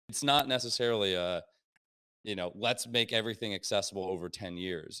it's not necessarily a, let's make everything accessible over 10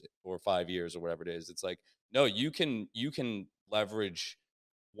 years or 5 years or whatever it is. It's like, no, you can leverage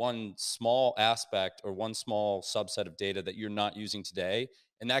one small aspect or one small subset of data that you're not using today,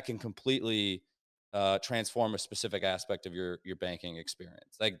 and that can completely transform a specific aspect of your banking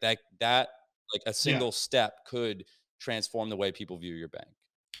experience. Like a Yeah. single step could transform the way people view your bank.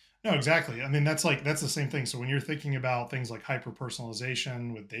 No, exactly. I mean, that's the same thing. So when you're thinking about things like hyper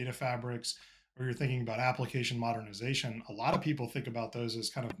personalization with data fabrics, or you're thinking about application modernization, a lot of people think about those as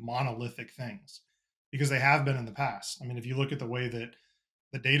kind of monolithic things because they have been in the past. I mean, if you look at the way that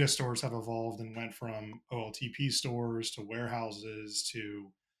the data stores have evolved and went from OLTP stores to warehouses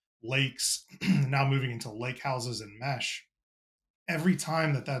to lakes, now moving into lake houses and mesh, every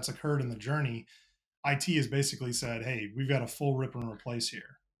time that that's occurred in the journey, IT has basically said, hey, we've got a full rip and replace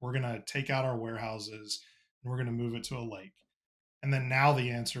here. We're going to take out our warehouses and we're going to move it to a lake. And then now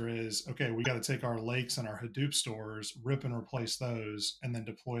the answer is, okay, we got to take our lakes and our Hadoop stores, rip and replace those, and then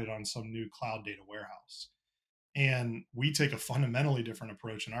deploy it on some new cloud data warehouse. And we take a fundamentally different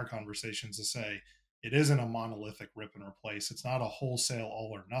approach in our conversations to say it isn't a monolithic rip and replace. It's not a wholesale all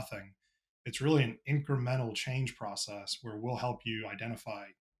or nothing. It's really an incremental change process where we'll help you identify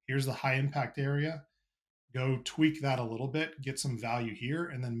here's the high impact area, go tweak that a little bit, get some value here,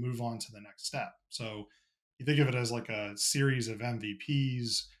 and then move on to the next step. So you think of it as like a series of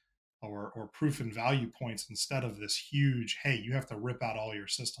MVPs or proof and value points instead of this huge, hey, you have to rip out all your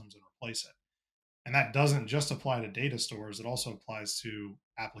systems and replace it. And that doesn't just apply to data stores, it also applies to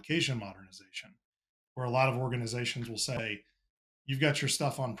application modernization, where a lot of organizations will say, you've got your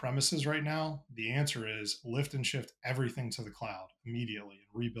stuff on premises right now. The answer is lift and shift everything to the cloud immediately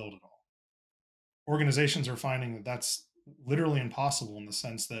and rebuild it all. Organizations are finding that that's literally impossible in the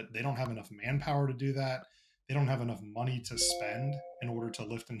sense that they don't have enough manpower to do that. They don't have enough money to spend in order to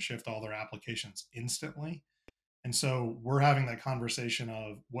lift and shift all their applications instantly. And so we're having that conversation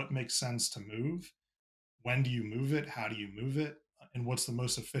of what makes sense to move, when do you move it, how do you move it, and what's the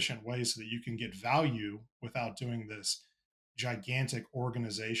most efficient way so that you can get value without doing this gigantic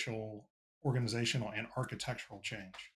organizational and architectural change.